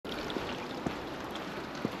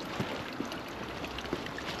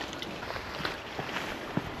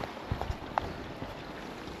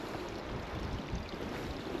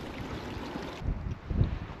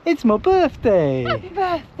It's my birthday! Happy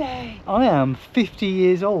birthday! I am 50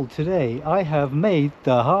 years old today. I have made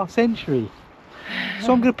the half century.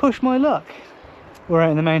 So I'm going to push my luck. We're out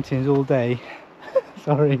in the mountains all day.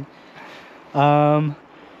 Sorry. The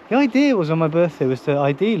idea was on my birthday was to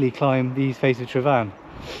ideally climb the face of Travan,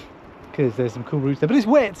 because there's some cool routes there. But it's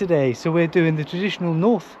wet today, so we're doing the traditional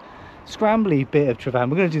north scrambly bit of Travan.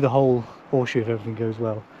 We're going to do the whole horseshoe if everything goes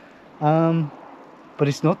well. But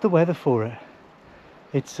it's not the weather for it.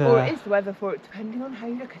 It's or it is the weather for it, depending on how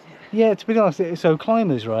you look at it. Yeah, to be honest, so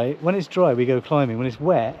climbers, right, when it's dry we go climbing, when it's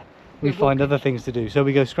wet we find other things to do, so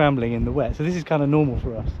we go scrambling in the wet. So this is kind of normal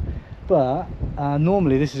for us, but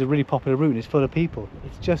normally this is a really popular route and it's full of people.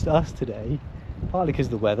 It's just us today, partly because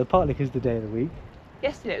of the weather, partly because of the day of the week.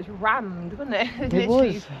 Yesterday it was rammed, wasn't it? It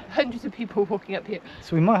Literally was. Hundreds of people walking up here.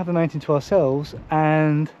 So we might have the mountain to ourselves,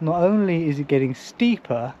 and not only is it getting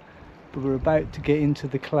steeper, but we're about to get into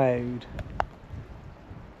the cloud.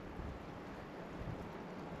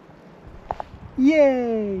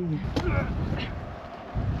 Yay!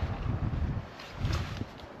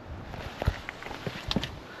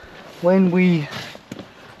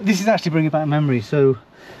 This is actually bringing back memories. So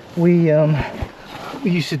we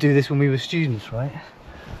used to do this when we were students, right?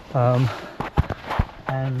 And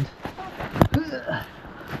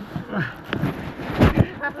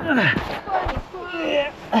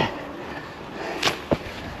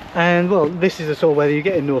well, this is the sort of weather you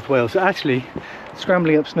get in North Wales. So actually,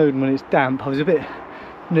 scrambling up Snowdon when it's damp, I was a bit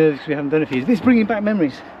nervous because we haven't done it for years. But it's bringing back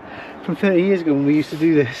memories from 30 years ago when we used to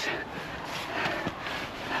do this.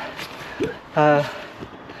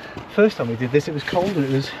 First time we did this, it was colder,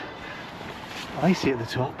 it was icy at the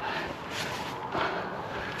top.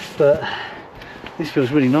 But this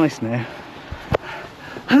feels really nice now.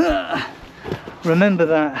 Remember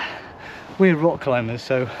that we're rock climbers,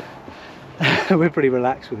 so we're pretty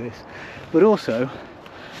relaxed with this. But also,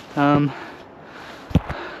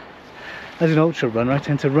 as an ultra runner, I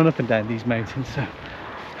tend to run up and down these mountains, so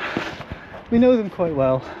we know them quite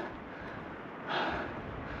well,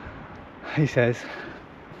 he says.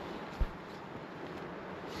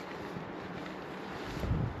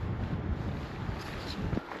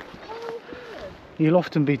 You'll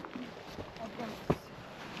often be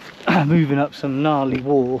moving up some gnarly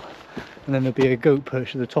wall, and then there'll be a goat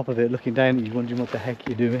perched at the top of it looking down at you, wondering what the heck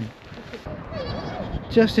you're doing.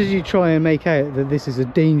 Just as you try and make out that this is a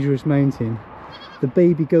dangerous mountain, the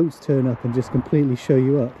baby goats turn up and just completely show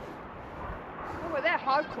you up. Oh, well, they're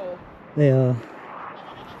hardcore. They are. What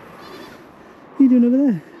are you doing over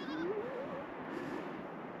there?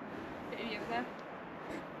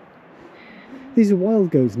 These are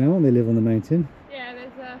wild goats now, aren't they? Live on the mountain. Yeah,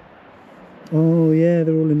 there's a... Oh yeah,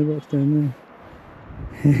 they're all in the rocks down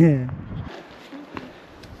there.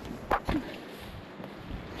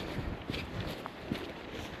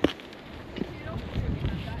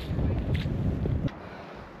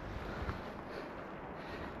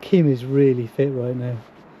 Kim is really fit right now.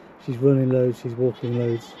 She's running loads, she's walking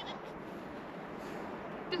loads.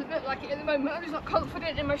 Doesn't look like it at the moment. I'm just not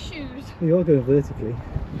confident in my shoes. You are going vertically.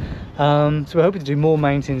 So we're hoping to do more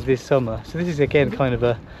mountains this summer. So this is again kind of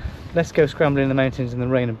a let's go scrambling in the mountains in the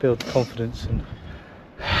rain and build confidence.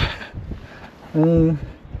 And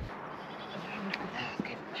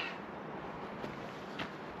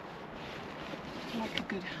like a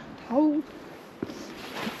good handhold.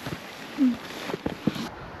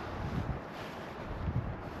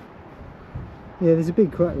 yeah, there's a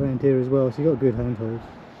big crack around here as well, so you've got good handholds.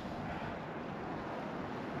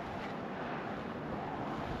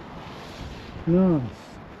 Nice.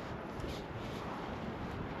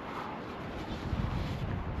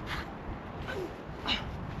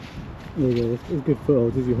 There you go, it's good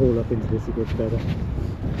footholds. As you haul up into this, it gets better.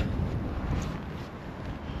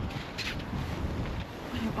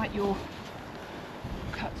 I don't like your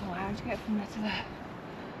cuts or how to get from there to there.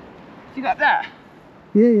 You got that?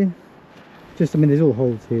 Yeah, yeah. Just, I mean, there's all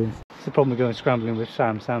holds here. It's the problem with going scrambling with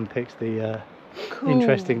Sam. Sam picks the Cool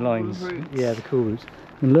interesting lines. routes. Yeah, the cool routes.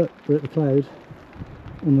 And look, we're at the cloud.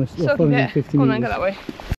 Almost So 550 go on metres. then, go that way.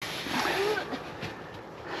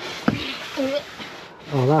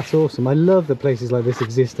 Oh, that's awesome. I love that places like this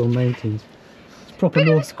exist on mountains. It's proper Bit of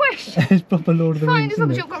a Lord, squish. it's proper Lord of the Fine, Rings, as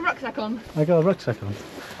long isn't as it? you've got a rucksack on. I got a rucksack on.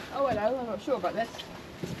 Oh hello, I'm not sure about this.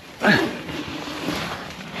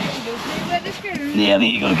 Where this goes? Yeah, I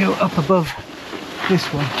think you've got to go up above this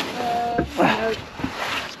one. No.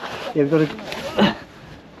 Yeah, we've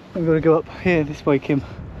got to go up here this way, Kim.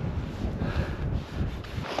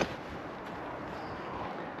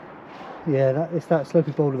 Yeah, it's that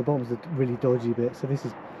slopey boulder at the bottom is the really dodgy bit. So this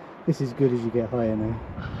is good as you get higher now.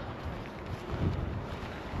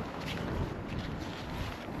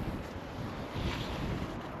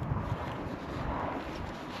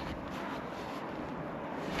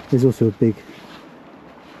 There's also a big...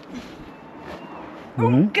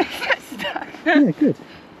 Alright. That's stuck. Yeah, good.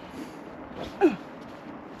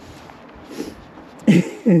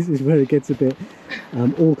 This is where it gets a bit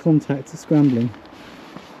all contact scrambling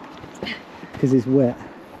because it's wet.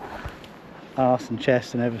 Arse and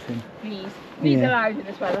chest and everything. Knees Yeah. allowed in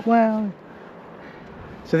this weather. Well,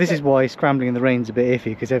 so this is why scrambling in the rain's a bit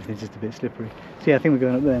iffy, because everything's just a bit slippery. So yeah, I think we're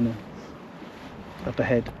going up there now. Up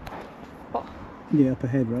ahead. What? Yeah, up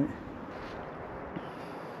ahead, right?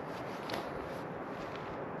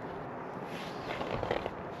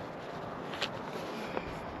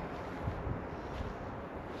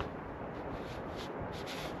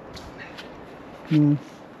 Yeah.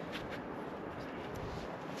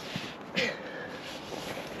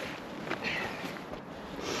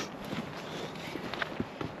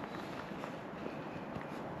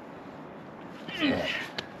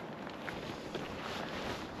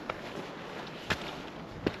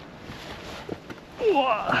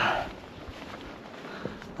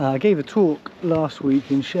 I gave a talk last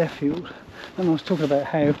week in Sheffield, and I was talking about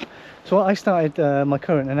how, so I started my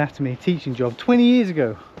current anatomy teaching job 20 years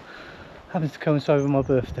ago. Happens to coincide with my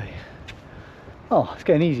birthday. Oh, it's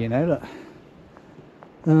getting easier now,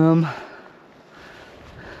 look.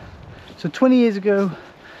 So 20 years ago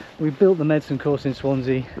we built the medicine course in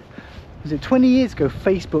Swansea. Was it 20 years ago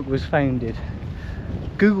Facebook was founded?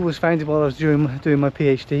 Google was founded while I was doing my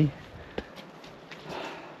PhD.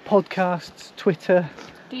 Podcasts, Twitter.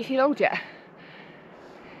 Do you feel old yet?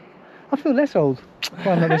 I feel less old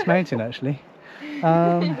climbing up this mountain actually.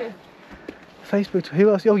 Facebook, who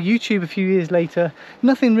else? Oh, YouTube a few years later.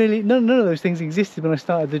 Nothing really, none of those things existed when I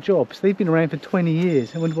started the job. So they've been around for 20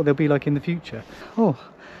 years. I wonder what they'll be like in the future. Oh,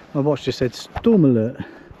 my watch just said storm alert.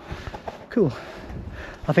 Cool.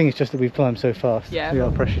 I think it's just that we've climbed so fast. Yeah, we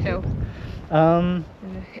got a pressure hill. dip.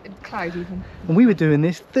 Cloud even. And we were doing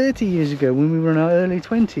this 30 years ago when we were in our early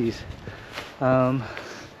 20s.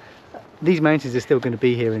 These mountains are still going to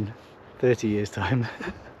be here in 30 years time.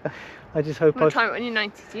 I just hope I'll try it when you're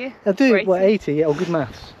 90, do you? I'll do Or it, what, 80? Yeah, oh, good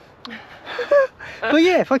maths. But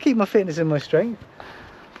yeah, if I keep my fitness and my strength.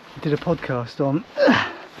 I did a podcast on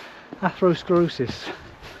atherosclerosis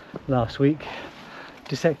last week.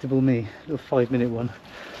 DissectibleMe, a little 5-minute one.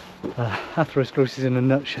 Atherosclerosis in a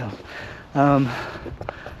nutshell.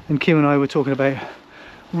 And Kim and I were talking about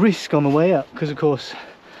risk on the way up, because of course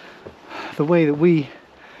the way that we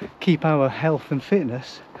keep our health and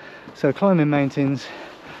fitness, so climbing mountains,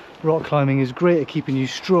 rock climbing is great at keeping you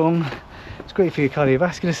strong. It's great for your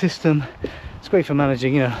cardiovascular system. It's great for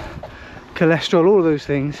managing, you know, cholesterol, all of those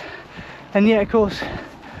things. And yet, of course,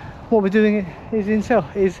 what we're doing is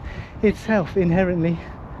itself inherently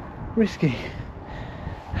risky.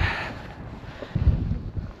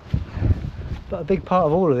 But a big part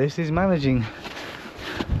of all of this is managing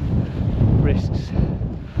risks.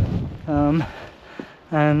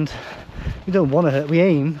 And we don't want to hurt, we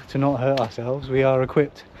aim to not hurt ourselves. We are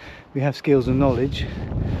equipped, we have skills and knowledge.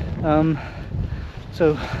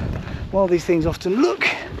 So while these things often look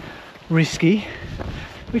risky,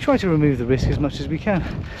 we try to remove the risk as much as we can.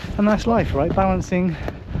 And that's life, right? Balancing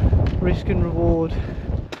risk and reward,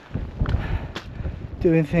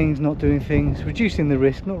 doing things, not doing things, reducing the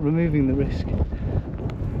risk, not removing the risk.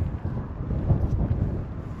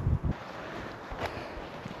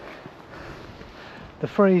 The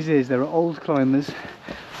phrase is, there are old climbers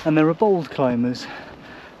and there are bold climbers,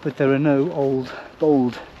 but there are no old,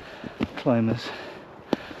 bold climbers.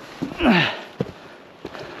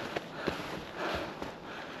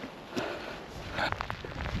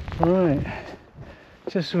 Alright,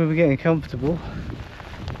 just when we're getting comfortable,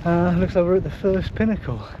 looks like we're at the first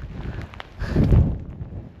pinnacle.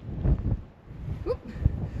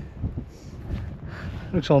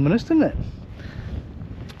 Looks ominous, doesn't it?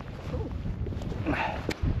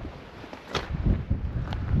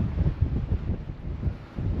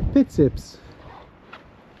 Bit-sips.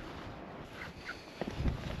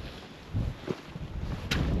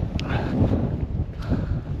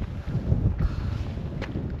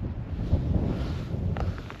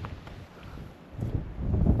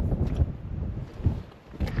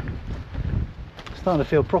 Starting to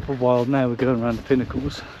feel proper wild now. We're going around the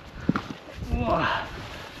pinnacles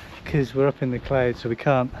because we're up in the clouds, so we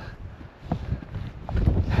can't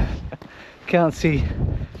see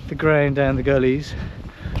the ground down the gullies.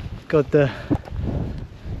 Got the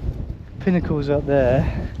pinnacles up there,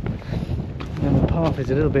 and the path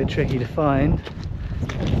is a little bit tricky to find,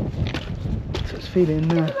 so it's feeling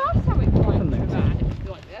Last time we climbed a van, it was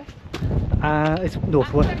like this. it's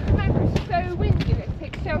northwest. I remember it's so windy that it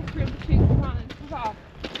takes shelter in between the van and the path.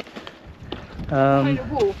 Behind a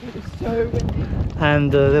wall, it was so windy.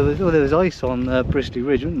 And there was ice on Bristly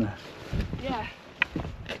Ridge, wasn't there? Yeah.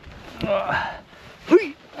 Oh,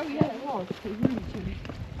 Oh yeah, it was. It was really chilly.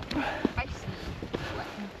 Icy. Wet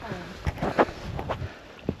and cold.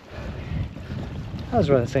 that was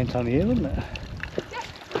around the same time of year, wasn't it?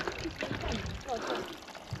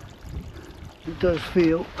 It does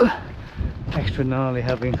feel extra gnarly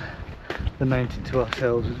having the mountain to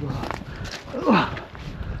ourselves as well. Oh,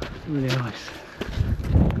 really nice.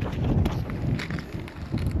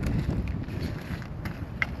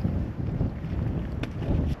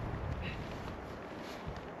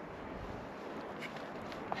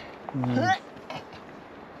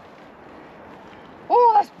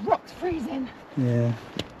 Oh, that's rock's freezing. Yeah.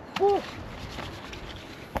 Oh.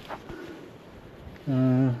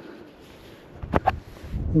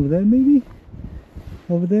 Over there maybe?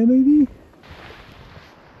 Over there maybe?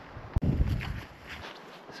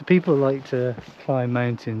 So people like to climb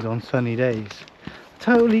mountains on sunny days.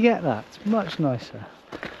 Totally get that, it's much nicer.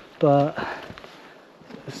 But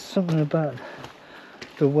there's something about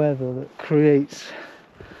the weather that creates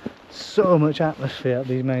so much atmosphere up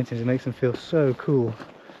these mountains. It makes them feel so cool.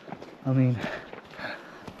 I mean,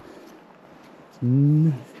 it's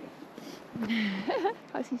nothing.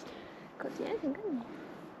 Can't see anything, can you?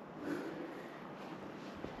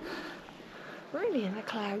 Really in the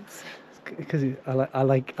clouds. Because I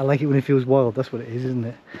like it when it feels wild. That's what it is, isn't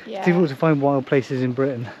it? Yeah. It's difficult to find wild places in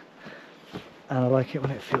Britain, and I like it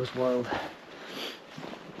when it feels wild.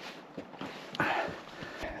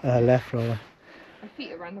 Left roller. My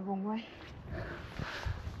feet are ran the wrong way.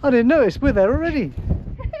 I didn't notice. We're there already.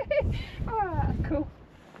 Oh, that's cool.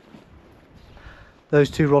 Those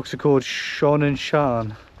two rocks are called Sean and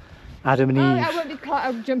Shan. Adam and Eve. I won't be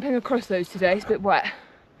I'm jumping across those today. It's a bit wet.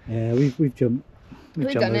 Yeah, we've jumped We've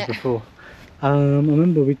jumped done those it. before. I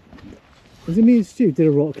remember was it me and Stu did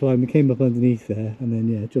a rock climb. We came up underneath there and then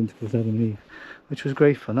yeah, jumped across Adam and Eve, which was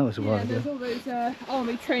great fun. That was a while Yeah, ago. there's all those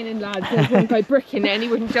army training lads. There's one guy bricking it and he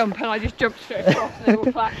wouldn't jump, and I just jumped straight across and they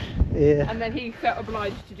all clapped. Yeah. And then he felt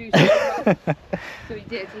obliged to do something else. So he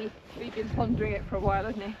did. He'd been pondering it for a while,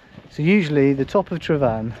 hadn't he? So usually the top of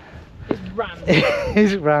Trevan It's rammed.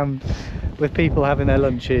 is rammed with people having their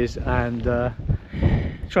lunches and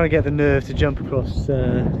trying to get the nerve to jump across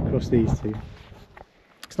these two.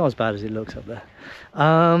 It's not as bad as it looks up there.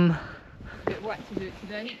 A bit wet to do it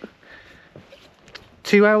today.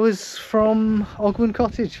 2 hours from Ogwen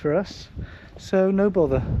Cottage for us, so no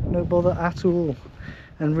bother at all,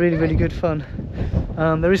 and really good fun.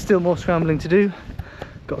 There is still more scrambling to do.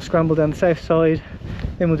 Got to scramble down the south side,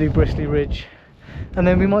 then we'll do Bristly Ridge, and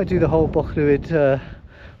then we might do the whole Bochluid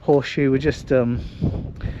horseshoe.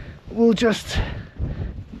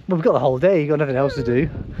 We've got the whole day, got nothing else to do.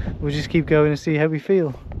 We'll just keep going and see how we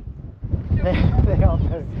feel. They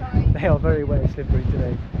are very wet and slippery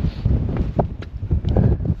today.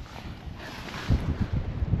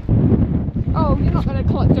 Oh, you're not going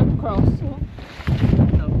to jump across?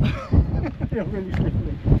 No. They're really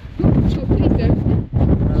slippery. Oh, please don't.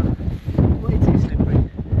 Way too slippery.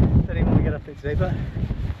 Don't even want to get up it today, but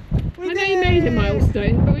I know you made a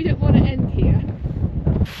milestone, but we don't want to end here.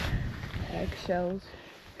 Eggshells.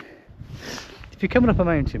 if you're coming up a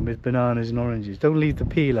mountain with bananas and oranges, don't leave the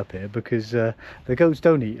peel up here, because the goats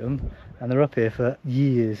don't eat them and they're up here for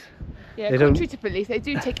years. Yeah, contrary to belief, they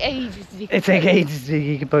do take ages to decompose. They take ages to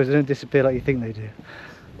decompose, they don't disappear like you think they do.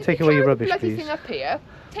 Take away your rubbish, bloody please. thing up here,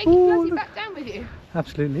 take it bloody back down with you.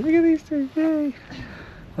 Absolutely, look at these two, yay!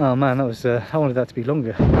 Oh man, that was, I wanted that to be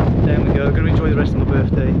longer. There we go, going to enjoy the rest of my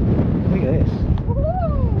birthday. Look at this.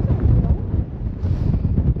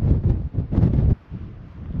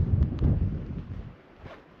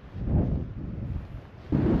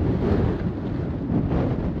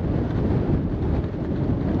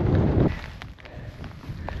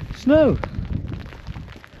 Snow!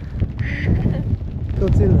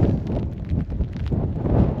 Godzilla.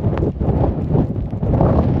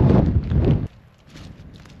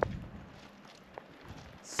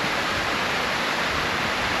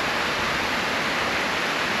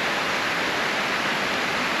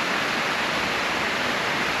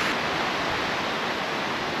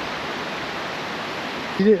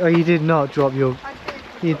 You did not drop your...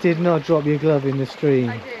 You did not drop your glove in the stream.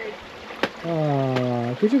 I did.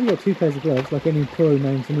 Ah, good job you got 2 pairs of gloves, like any pro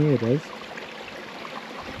mountaineer does.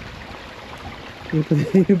 You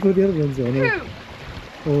can put the other ones on,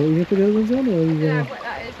 or you can put the other ones on, or you Yeah, what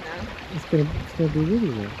that is now. it's gonna be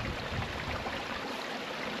really good.